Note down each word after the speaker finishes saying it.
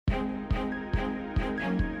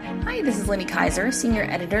Hi, this is Lenny Kaiser, Senior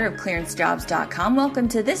Editor of ClearanceJobs.com. Welcome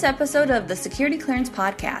to this episode of the Security Clearance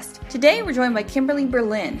Podcast. Today, we're joined by Kimberly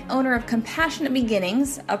Berlin, owner of Compassionate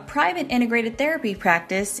Beginnings, a private integrated therapy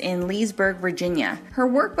practice in Leesburg, Virginia. Her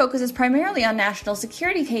work focuses primarily on national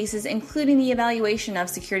security cases, including the evaluation of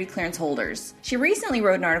security clearance holders. She recently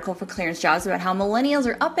wrote an article for Clearance Jobs about how millennials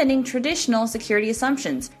are upending traditional security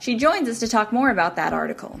assumptions. She joins us to talk more about that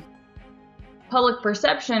article. Public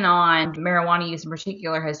perception on marijuana use in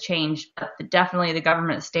particular has changed, but definitely the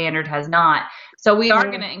government standard has not. So we are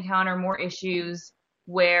going to encounter more issues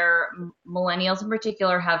where millennials in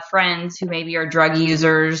particular have friends who maybe are drug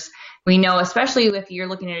users. We know, especially if you're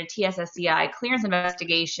looking at a TSSCI clearance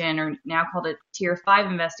investigation, or now called a Tier 5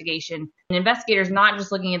 investigation, an investigator's not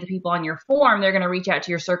just looking at the people on your form, they're going to reach out to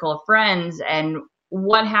your circle of friends. And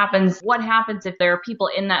what happens if there are people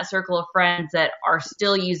in that circle of friends that are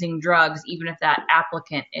still using drugs, even if that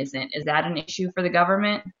applicant isn't? Is that an issue for the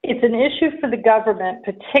government? It's an issue for the government,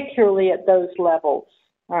 particularly at those levels,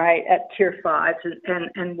 all right, at Tier 5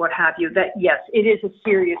 and what have you. That, yes, it is a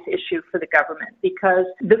serious issue for the government because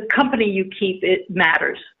the company you keep, it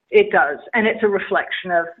matters. It does. And it's a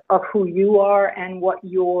reflection of who you are and what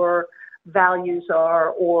your values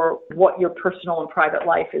are or what your personal and private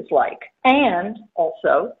life is like. And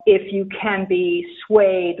also, if you can be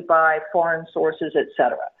swayed by foreign sources,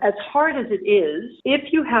 etc. As hard as it is,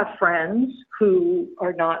 if you have friends who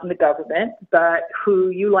are not in the government, but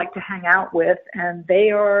who you like to hang out with and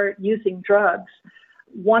they are using drugs,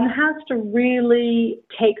 one has to really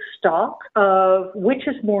take stock of which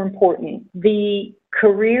is more important, the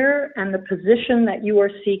career and the position that you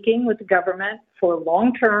are seeking with the government for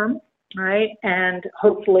long term, right, and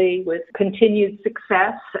hopefully with continued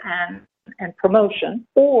success and promotion,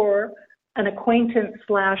 or an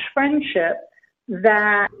acquaintance/friendship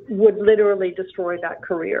that would literally destroy that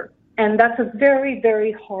career. And that's a very,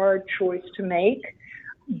 very hard choice to make.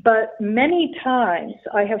 But many times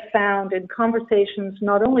I have found in conversations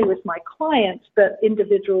not only with my clients, but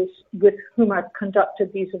individuals with whom I've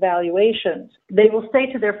conducted these evaluations, they will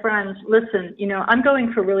say to their friends, listen, I'm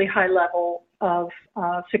going for really high level of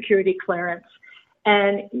security clearance.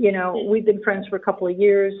 And, we've been friends for a couple of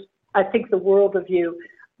years. I think the world of you,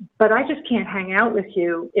 but I just can't hang out with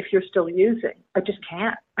you if you're still using. I just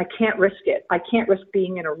can't. I can't risk it. I can't risk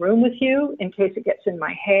being in a room with you in case it gets in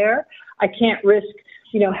my hair. I can't risk,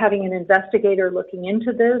 having an investigator looking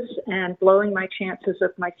into this and blowing my chances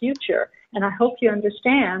of my future. And I hope you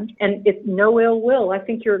understand, and it's no ill will. I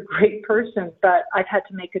think you're a great person, but I've had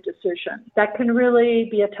to make a decision. That can really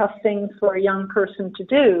be a tough thing for a young person to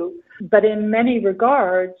do. But in many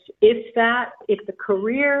regards, if the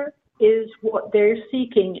career is what they're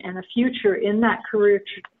seeking and a future in that career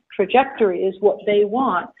trajectory is what they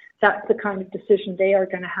want, that's the kind of decision they are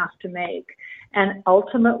going to have to make. And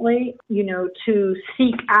ultimately, to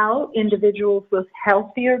seek out individuals with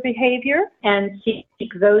healthier behavior and seek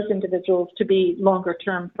those individuals to be longer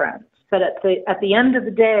term friends. But at the end of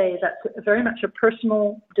the day, that's very much a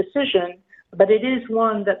personal decision, but it is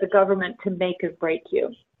one that the government can make or break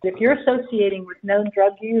you. If you're associating with known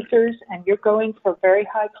drug users and you're going for very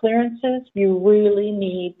high clearances, you really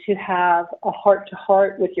need to have a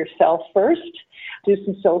heart-to-heart with yourself first, do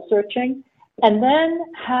some soul searching, and then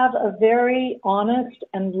have a very honest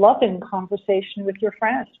and loving conversation with your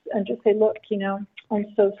friends and just say, look, I'm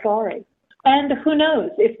so sorry. And who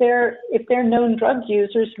knows, if they're known drug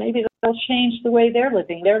users, maybe they'll change the way they're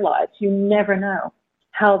living their lives. You never know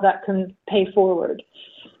how that can pay forward.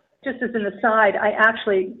 Just as an aside, I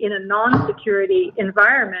actually, in a non-security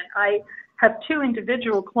environment, I have two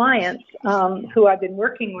individual clients who I've been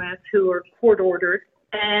working with who are court-ordered,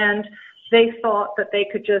 and they thought that they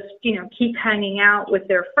could just, keep hanging out with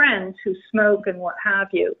their friends who smoke and what have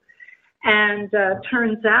you. And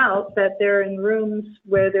turns out that they're in rooms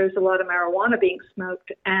where there's a lot of marijuana being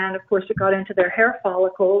smoked, and of course it got into their hair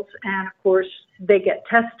follicles, and of course they get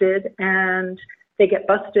tested and they get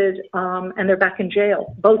busted, and they're back in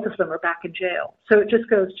jail. Both of them are back in jail. So it just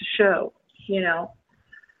goes to show,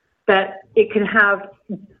 that it can have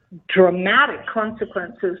dramatic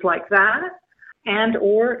consequences like that, and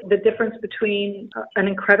or the difference between an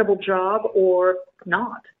incredible job or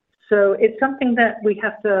not. So it's something that we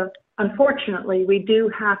have to, unfortunately, we do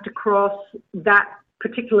have to cross that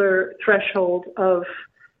particular threshold of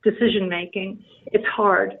decision making. It's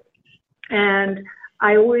hard. And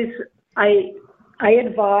I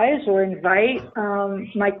advise or invite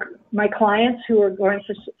my clients who are going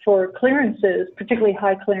for clearances, particularly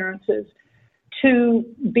high clearances, to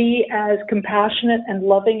be as compassionate and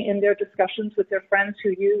loving in their discussions with their friends who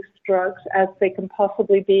use drugs as they can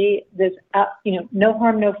possibly be. There's, no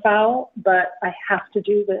harm, no foul, but I have to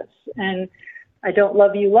do this. And I don't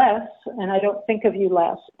love you less, and I don't think of you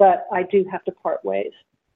less, but I do have to part ways.